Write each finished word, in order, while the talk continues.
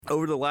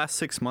Over the last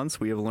 6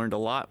 months, we have learned a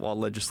lot while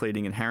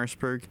legislating in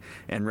Harrisburg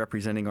and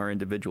representing our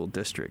individual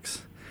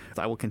districts.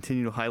 I will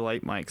continue to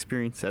highlight my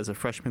experience as a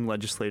freshman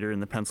legislator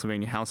in the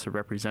Pennsylvania House of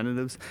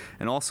Representatives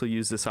and also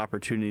use this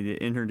opportunity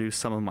to introduce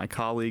some of my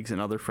colleagues and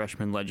other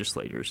freshman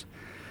legislators.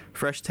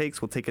 Fresh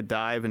Takes will take a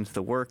dive into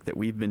the work that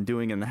we've been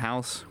doing in the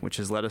House, which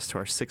has led us to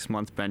our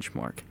 6-month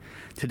benchmark.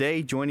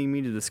 Today, joining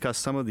me to discuss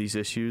some of these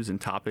issues and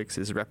topics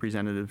is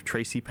Representative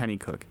Tracy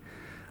Pennycook.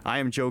 I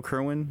am Joe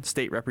Kerwin,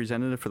 State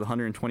Representative for the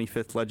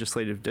 125th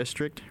Legislative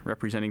District,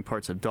 representing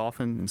parts of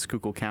Dauphin and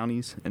Schuylkill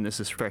counties, and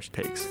this is Fresh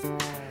Takes.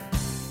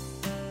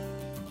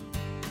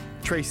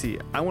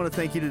 Tracy, I want to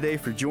thank you today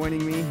for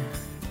joining me.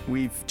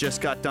 We've just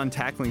got done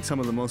tackling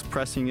some of the most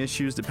pressing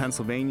issues to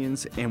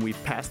Pennsylvanians, and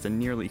we've passed a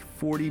nearly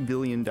 $40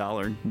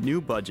 billion new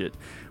budget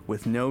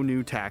with no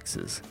new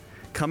taxes.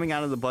 Coming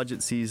out of the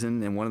budget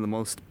season and one of the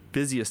most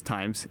busiest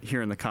times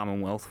here in the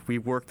Commonwealth,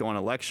 we've worked on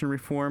election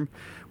reform.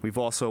 We've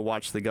also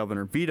watched the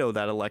governor veto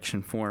that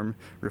election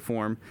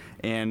reform,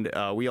 and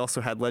we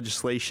also had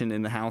legislation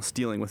in the House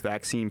dealing with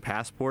vaccine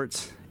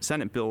passports,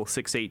 Senate Bill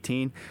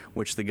 618,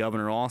 which the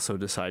governor also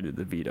decided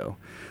to veto.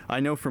 I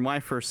know for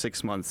my first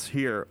 6 months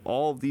here,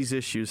 all of these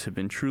issues have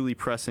been truly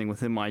pressing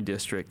within my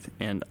district,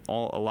 and a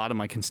lot of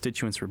my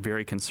constituents were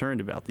very concerned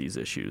about these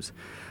issues.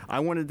 I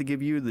wanted to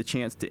give you the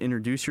chance to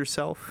introduce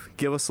yourself,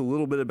 give us a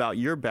little bit about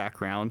your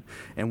background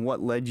and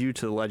what led you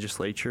to the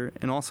legislature,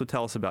 and also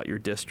tell us about your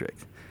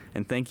district.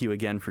 And thank you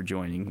again for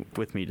joining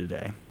with me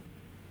today.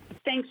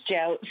 Thanks,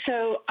 Joe.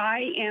 So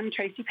I am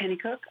Tracy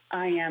Pennycook.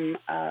 I am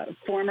a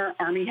former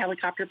Army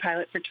helicopter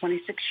pilot for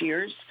 26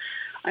 years.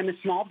 I'm a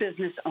small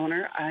business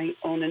owner. I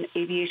own an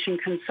aviation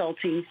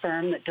consulting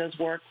firm that does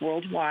work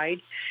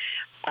worldwide.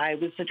 I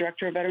was the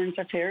Director of Veterans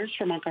Affairs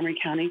for Montgomery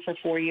County for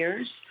 4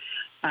 years.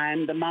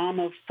 I'm the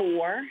mom of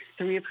 4,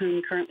 3 of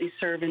whom currently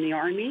serve in the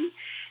Army,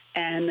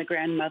 and the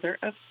grandmother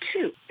of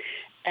 2.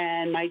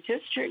 And my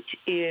district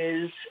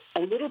is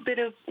a little bit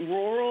of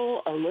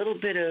rural, a little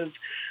bit of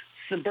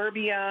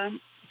suburbia.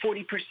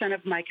 40%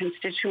 of my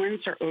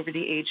constituents are over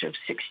the age of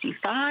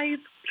 65.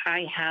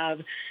 I have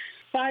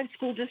 5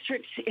 school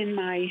districts in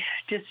my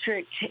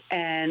district,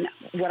 and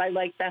what I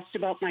like best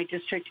about my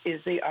district is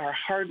they are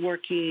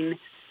hardworking,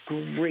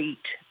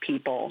 great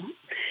people.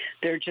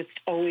 They're just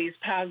always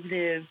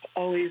positive,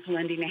 always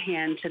lending a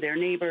hand to their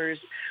neighbors,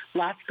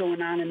 lots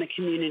going on in the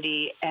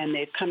community, and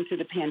they've come through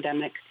the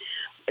pandemic,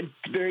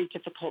 a very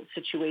difficult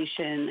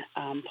situation,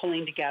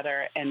 pulling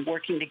together and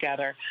working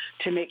together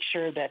to make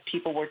sure that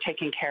people were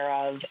taken care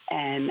of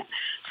and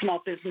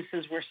small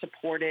businesses were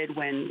supported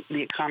when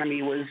the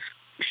economy was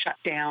shut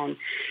down.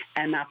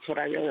 And that's what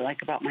I really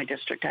like about my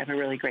district. I have a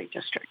really great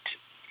district.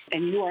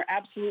 And you are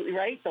absolutely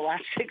right. The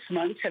last 6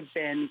 months have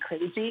been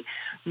crazy.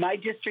 My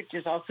district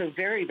is also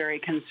very, very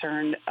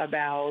concerned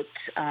about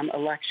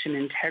election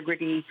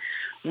integrity.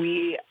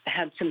 We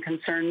had some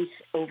concerns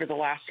over the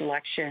last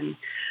election.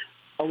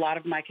 A lot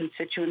of my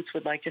constituents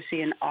would like to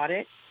see an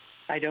audit.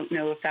 I don't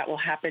know if that will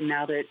happen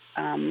now that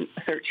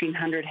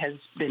 1300 has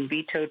been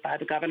vetoed by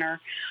the governor.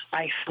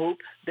 I hope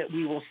that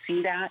we will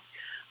see that.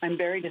 I'm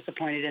very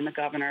disappointed in the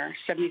governor.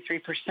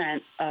 73%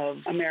 of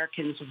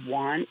Americans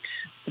want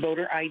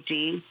voter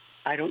ID.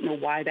 I don't know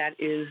why that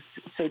is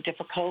so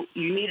difficult.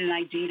 You need an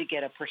ID to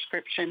get a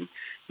prescription.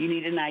 You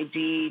need an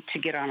ID to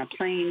get on a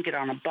plane, get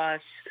on a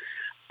bus.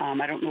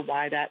 I don't know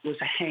why that was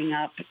a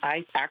hang-up.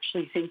 I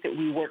actually think that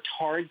we worked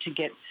hard to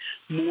get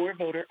more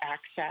voter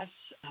access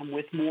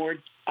with more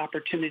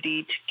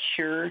opportunity to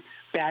cure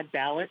bad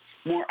ballots,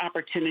 more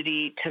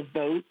opportunity to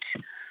vote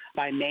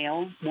by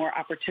mail, more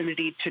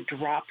opportunity to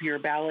drop your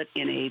ballot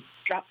in a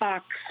drop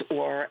box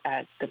or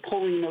at the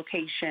polling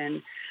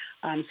location.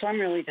 So I'm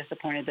really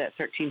disappointed that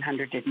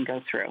 1300 didn't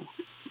go through.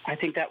 I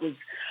think that was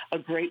a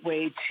great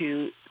way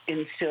to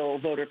instill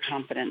voter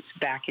confidence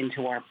back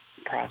into our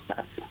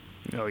process.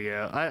 Oh,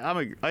 yeah.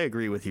 I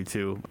agree with you,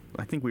 too.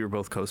 I think we were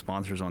both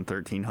co-sponsors on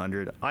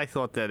 1300. I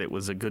thought that it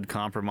was a good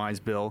compromise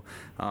bill.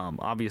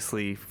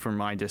 Obviously, from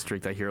my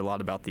district, I hear a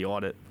lot about the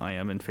audit. I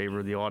am in favor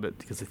of the audit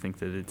because I think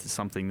that it's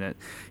something that,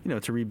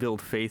 to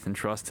rebuild faith and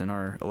trust in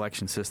our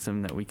election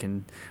system, that we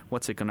can,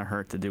 what's it going to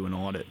hurt to do an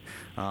audit?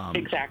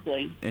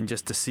 Exactly. And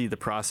just to see the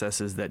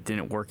processes that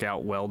didn't work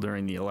out well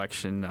during the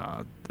election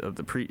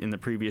in the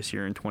previous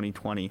year in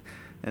 2020,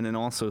 and then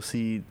also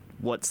see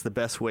what's the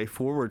best way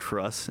forward for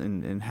us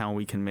and how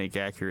we can make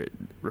accurate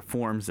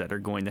reforms that are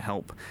going to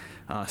help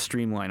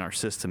streamline our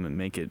system and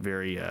make it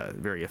very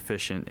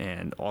efficient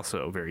and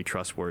also very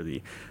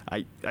trustworthy.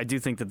 I do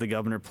think that the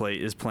governor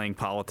is playing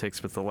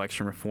politics with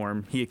election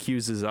reform. He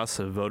accuses us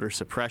of voter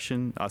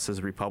suppression, us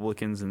as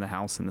Republicans in the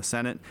House and the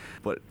Senate.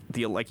 But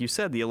like you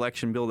said, the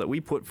election bill that we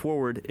put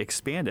forward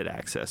expanded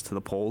access to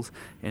the polls,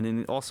 and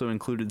it also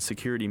included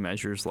security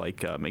measures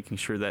like making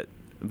sure that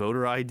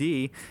voter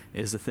ID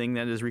is the thing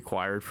that is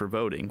required for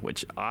voting,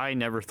 which I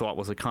never thought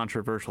was a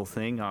controversial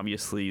thing.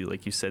 Obviously,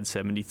 like you said,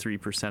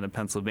 73% of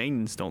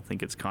Pennsylvanians don't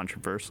think it's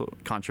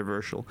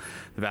controversial.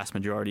 The vast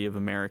majority of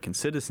American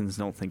citizens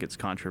don't think it's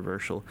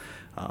controversial.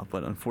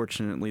 But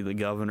unfortunately, the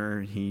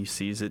governor, he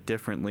sees it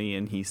differently,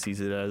 and he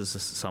sees it as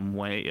some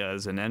way,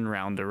 as an end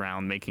round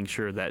around making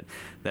sure that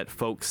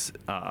folks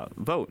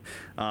vote.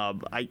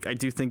 I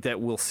do think that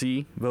we'll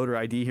see voter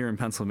ID here in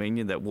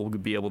Pennsylvania, that we'll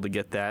be able to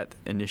get that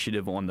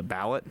initiative on the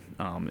ballot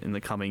in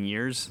the coming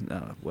years,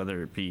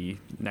 whether it be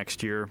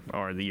next year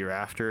or the year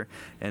after,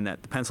 and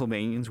that the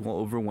Pennsylvanians will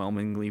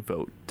overwhelmingly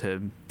vote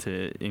to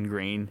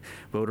ingrain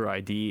voter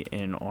ID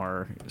in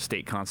our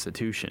state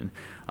constitution.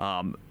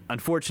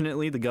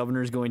 Unfortunately, the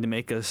governor is going to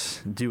make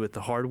us do it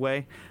the hard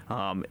way,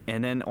 and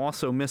then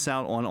also miss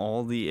out on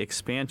all the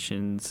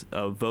expansions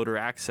of voter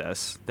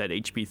access that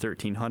HB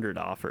 1300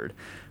 offered.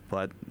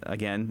 But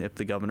again, if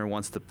the governor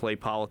wants to play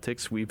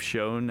politics, we've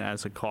shown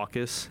as a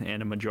caucus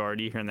and a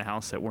majority here in the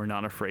House that we're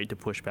not afraid to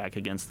push back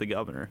against the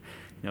governor.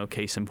 You know,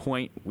 case in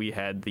point, we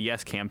had the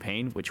Yes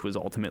campaign, which was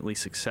ultimately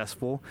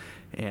successful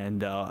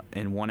and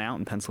won out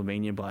in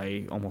Pennsylvania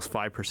by almost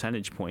 5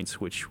 percentage points,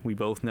 which we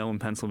both know in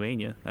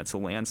Pennsylvania, that's a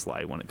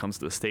landslide when it comes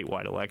to a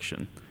statewide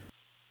election.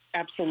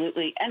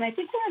 Absolutely. And I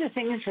think one of the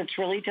things that's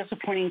really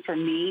disappointing for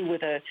me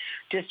with a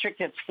district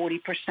that's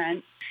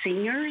 40%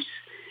 seniors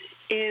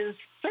is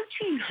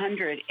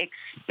 1300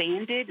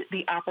 expanded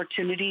the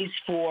opportunities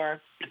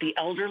for the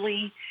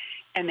elderly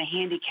and the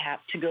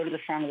handicapped to go to the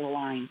front of the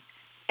line.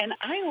 And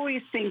I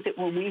always think that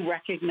when we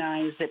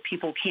recognize that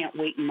people can't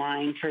wait in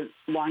line for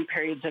long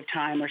periods of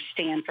time or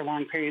stand for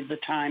long periods of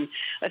time,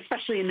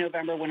 especially in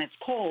November when it's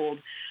cold,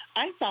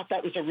 I thought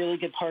that was a really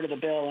good part of the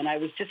bill. And I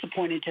was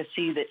disappointed to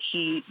see that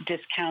he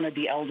discounted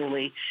the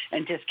elderly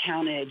and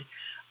discounted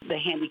the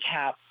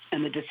handicapped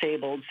and the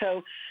disabled.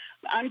 So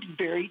I'm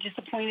very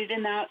disappointed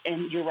in that,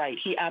 and you're right,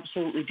 he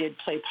absolutely did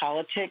play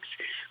politics.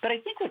 But I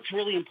think what's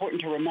really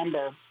important to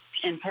remember,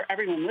 and for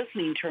everyone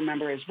listening to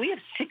remember, is we have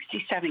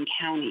 67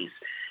 counties.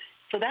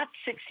 So that's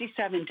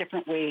 67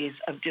 different ways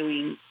of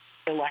doing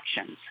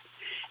elections.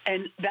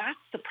 And that's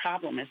the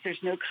problem, is there's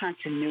no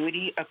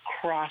continuity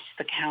across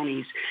the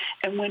counties.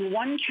 And when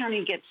one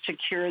county gets to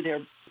cure their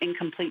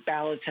incomplete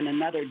ballots and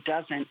another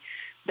doesn't,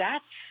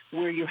 that's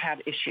where you have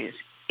issues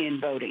in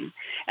voting.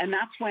 And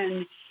that's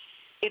when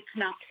it's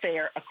not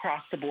fair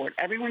across the board.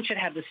 Everyone should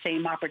have the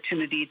same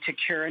opportunity to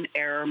cure an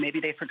error. Maybe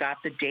they forgot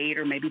the date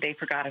or maybe they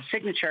forgot a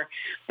signature.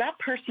 That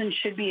person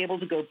should be able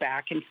to go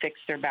back and fix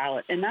their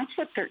ballot. And that's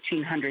what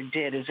 1300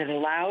 did, is it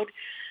allowed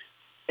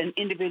an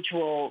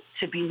individual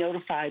to be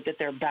notified that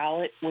their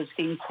ballot was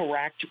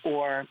incorrect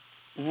or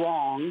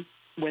wrong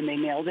when they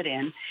mailed it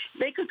in.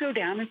 They could go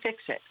down and fix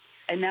it.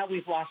 And now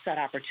we've lost that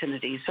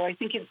opportunity. So I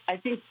think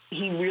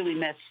he really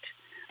missed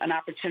an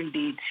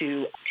opportunity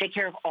to take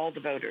care of all the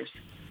voters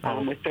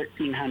with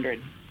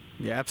 1300.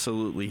 Yeah,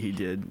 absolutely he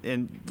did.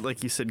 And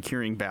like you said,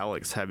 curing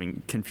ballots,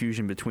 having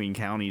confusion between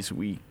counties,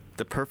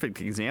 the perfect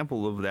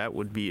example of that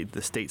would be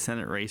the state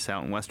Senate race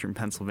out in western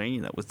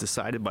Pennsylvania that was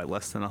decided by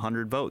less than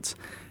 100 votes.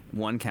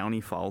 One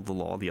county followed the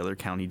law, the other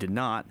county did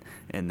not,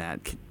 and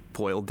that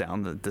boiled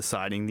down to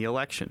deciding the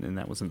election, and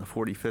that was in the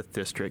 45th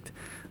district.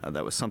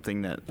 That was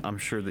something that I'm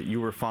sure that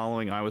you were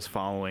following, I was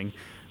following.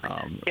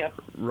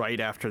 Right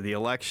after the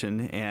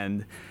election,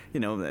 and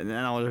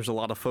now there's a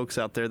lot of folks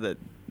out there that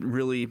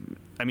really,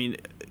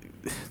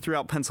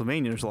 throughout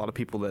Pennsylvania, there's a lot of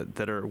people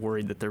that are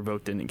worried that their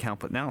vote didn't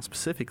count, but now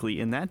specifically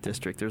in that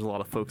district, there's a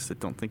lot of folks that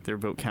don't think their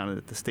vote counted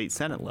at the state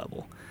Senate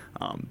level,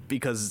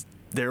 because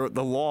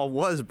the law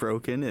was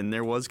broken and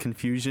there was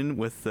confusion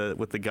with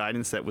the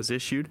guidance that was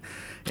issued,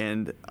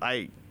 and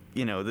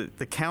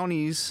the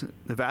counties,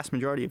 the vast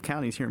majority of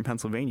counties here in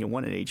Pennsylvania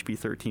wanted HB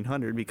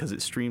 1300 because it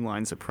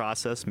streamlines the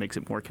process, makes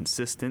it more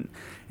consistent,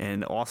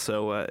 and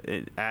also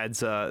it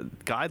adds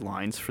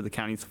guidelines for the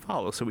counties to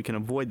follow so we can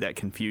avoid that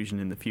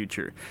confusion in the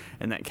future,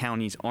 and that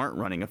counties aren't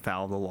running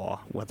afoul of the law,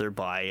 whether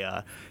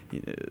by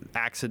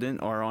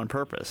accident or on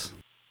purpose.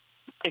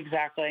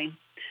 Exactly.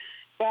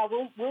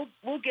 Well,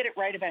 we'll get it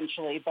right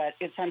eventually, but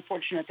it's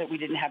unfortunate that we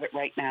didn't have it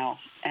right now.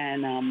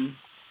 And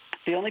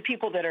the only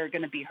people that are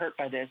going to be hurt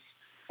by this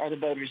are the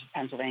voters of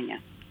Pennsylvania.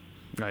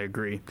 I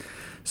agree.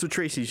 So,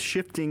 Tracy,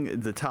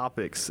 shifting the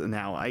topics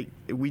now,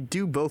 we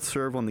do both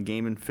serve on the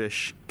Game and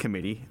Fish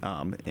Committee,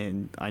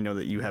 and I know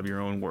that you have your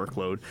own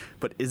workload,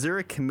 but is there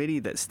a committee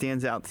that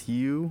stands out to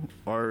you,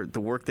 or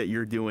the work that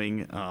you're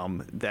doing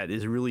that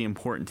is really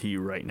important to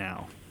you right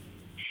now?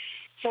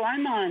 So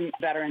I'm on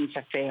Veterans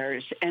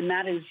Affairs, and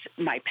that is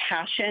my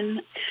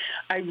passion.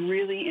 I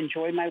really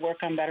enjoy my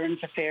work on Veterans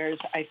Affairs.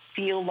 I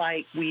feel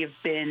like we have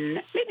been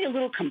maybe a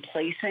little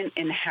complacent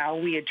in how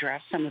we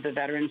address some of the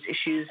veterans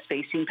issues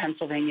facing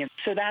Pennsylvania.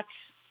 So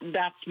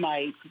that's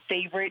my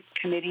favorite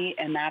committee,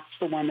 and that's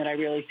the one that I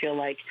really feel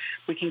like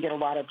we can get a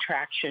lot of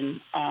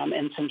traction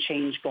and some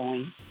change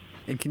going.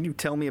 And can you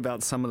tell me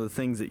about some of the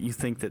things that you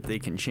think that they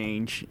can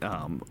change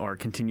or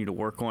continue to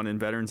work on in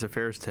Veterans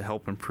Affairs to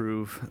help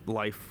improve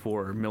life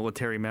for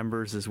military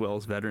members as well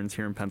as veterans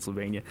here in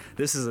Pennsylvania?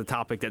 This is a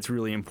topic that's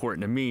really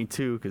important to me,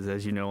 too, because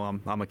as you know,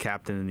 I'm a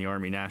captain in the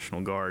Army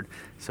National Guard,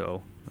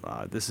 so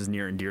this is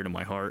near and dear to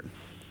my heart.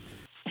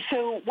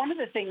 So one of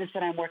the things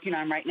that I'm working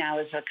on right now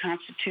is a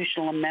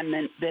constitutional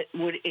amendment that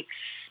would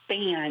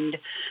expand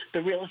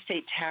the real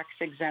estate tax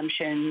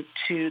exemption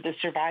to the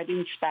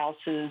surviving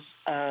spouses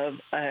of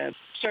a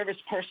service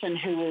person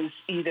who was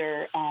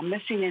either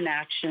missing in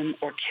action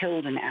or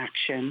killed in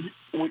action,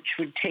 which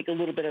would take a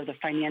little bit of the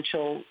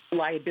financial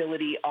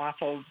liability off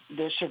of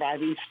the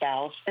surviving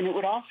spouse. And it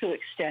would also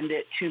extend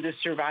it to the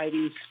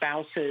surviving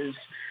spouses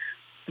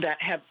that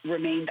have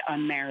remained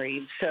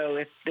unmarried. So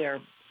if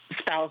their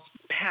spouse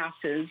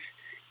passes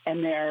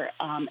and they're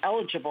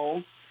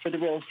eligible for the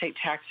real estate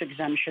tax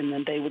exemption,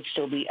 then they would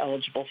still be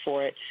eligible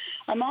for it.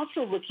 I'm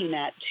also looking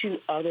at two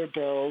other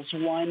bills.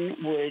 One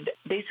would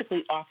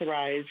basically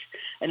authorize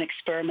an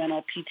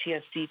experimental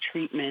PTSD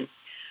treatment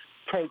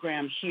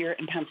program here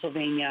in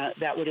Pennsylvania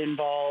that would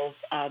involve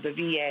the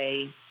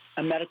VA,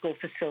 a medical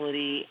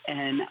facility,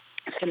 and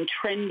some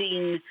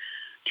trending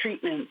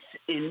treatments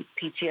in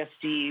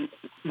PTSD,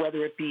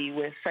 whether it be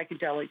with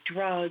psychedelic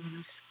drugs,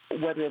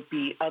 whether it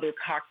be other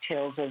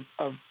cocktails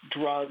of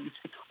drugs,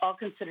 all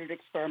considered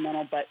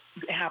experimental, but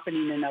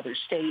happening in other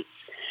states.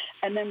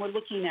 And then we're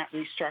looking at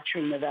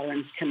restructuring the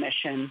Veterans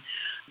Commission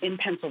in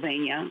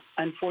Pennsylvania.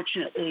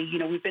 Unfortunately,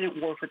 we've been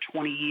at war for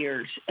 20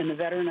 years, and the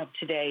veteran of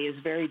today is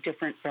very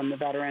different from the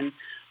veteran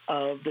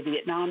of the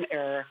Vietnam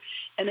era,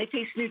 and they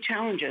face new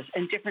challenges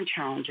and different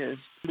challenges.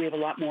 We have a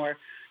lot more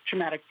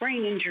traumatic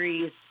brain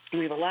injuries.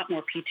 We have a lot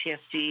more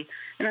PTSD,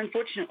 and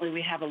unfortunately,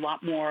 we have a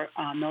lot more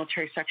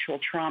military sexual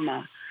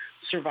trauma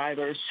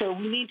survivors. So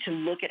we need to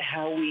look at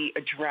how we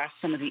address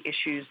some of the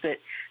issues that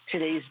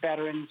today's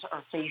veterans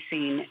are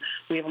facing.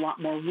 We have a lot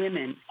more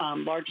women.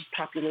 Largest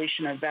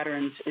population of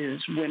veterans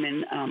is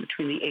women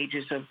between the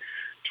ages of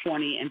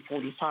 20 and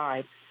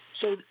 45.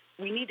 So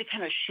we need to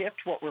kind of shift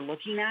what we're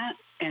looking at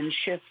and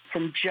shift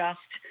from just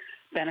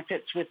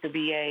benefits with the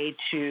VA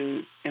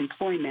to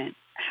employment,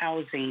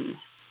 housing,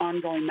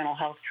 ongoing mental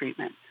health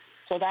treatment.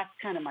 So that's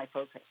kind of my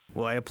focus.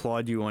 Well, I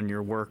applaud you on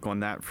your work on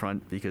that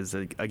front because,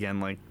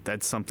 again,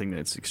 that's something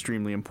that's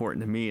extremely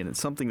important to me, and it's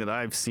something that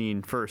I've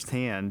seen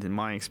firsthand in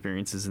my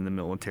experiences in the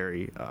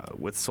military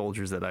with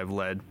soldiers that I've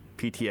led.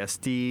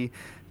 PTSD,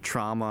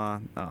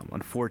 trauma,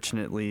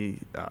 unfortunately,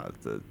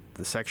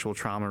 the sexual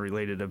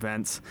trauma-related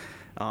events,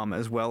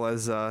 as well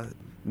as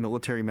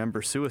military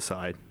member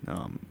suicide.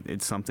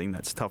 It's something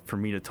that's tough for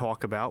me to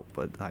talk about,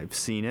 but I've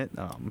seen it,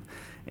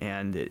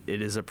 and it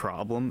is a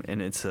problem,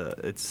 and it's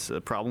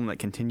a problem that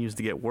continues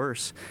to get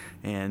worse.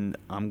 And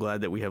I'm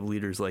glad that we have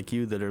leaders like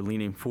you that are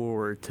leaning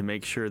forward to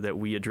make sure that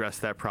we address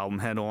that problem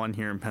head on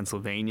here in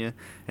Pennsylvania,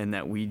 and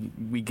that we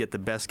get the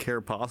best care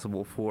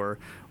possible for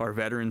our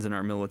veterans and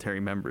our military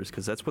members,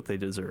 because that's what they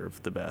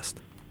deserve the best.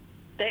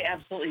 They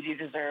absolutely do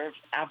deserve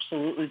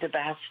absolutely the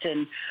best.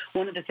 And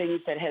one of the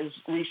things that has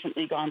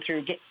recently gone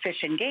through Fish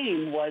and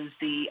Game was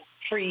the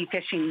free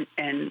fishing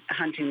and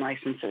hunting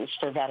licenses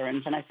for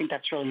veterans. And I think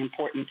that's really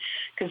important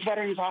because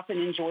veterans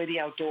often enjoy the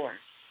outdoors.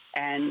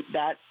 And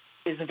that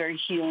is a very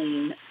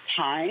healing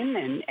time.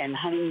 And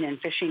hunting and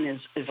fishing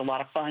is a lot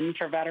of fun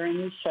for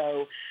veterans.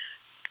 So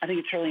I think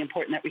it's really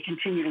important that we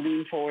continue to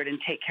lean forward and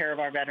take care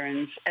of our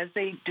veterans as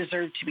they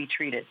deserve to be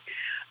treated.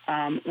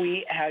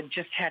 We had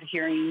just had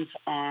hearings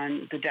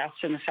on the deaths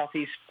in the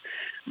Southeast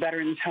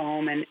Veterans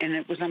Home, and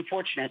it was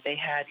unfortunate. They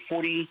had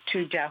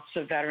 42 deaths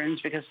of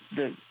veterans because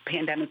the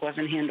pandemic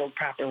wasn't handled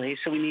properly.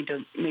 So we need to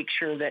make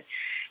sure that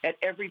at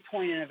every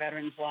point in a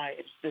veteran's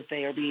life that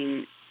they are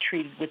being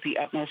treated with the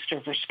utmost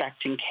of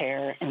respect and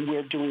care, and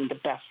we're doing the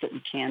best that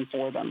we can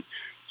for them.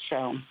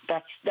 So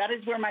that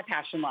is where my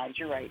passion lies.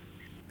 You're right.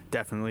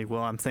 Definitely.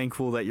 Well, I'm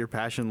thankful that your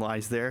passion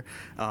lies there.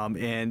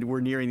 And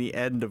we're nearing the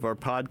end of our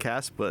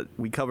podcast, but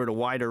we covered a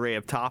wide array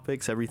of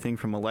topics, everything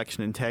from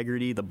election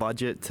integrity, the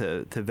budget,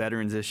 to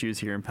veterans issues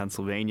here in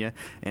Pennsylvania.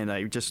 And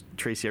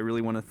Tracy, I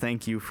really want to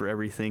thank you for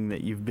everything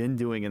that you've been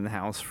doing in the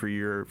House, for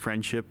your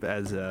friendship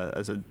as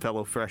a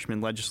fellow freshman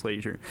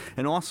legislator,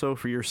 and also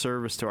for your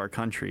service to our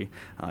country.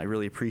 I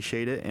really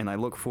appreciate it, and I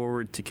look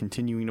forward to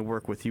continuing to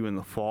work with you in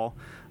the fall.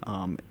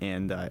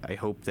 And I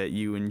hope that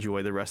you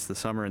enjoy the rest of the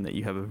summer and that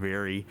you have a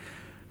very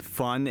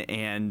fun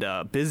and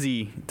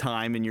busy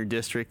time in your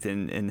district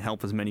and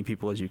help as many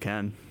people as you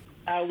can.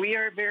 We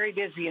are very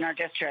busy in our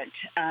district.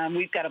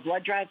 We've got a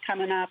blood drive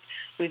coming up.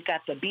 We've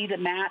got the Be the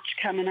Match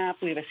coming up.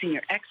 We have a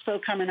senior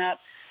expo coming up.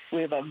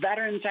 We have a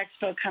Veterans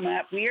Expo coming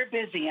up. We are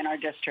busy in our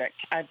district.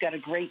 I've got a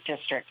great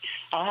district.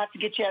 I'll have to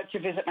get you out to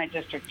visit my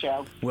district,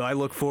 Joe. Well, I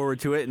look forward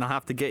to it, and I'll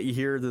have to get you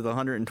here to the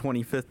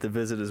 125th to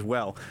visit as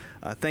well.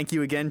 Thank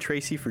you again,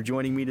 Tracy, for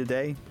joining me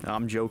today.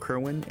 I'm Joe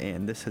Kerwin,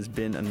 and this has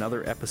been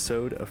another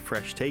episode of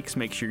Fresh Takes.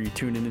 Make sure you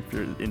tune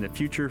in the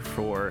future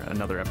for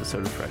another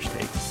episode of Fresh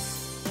Takes.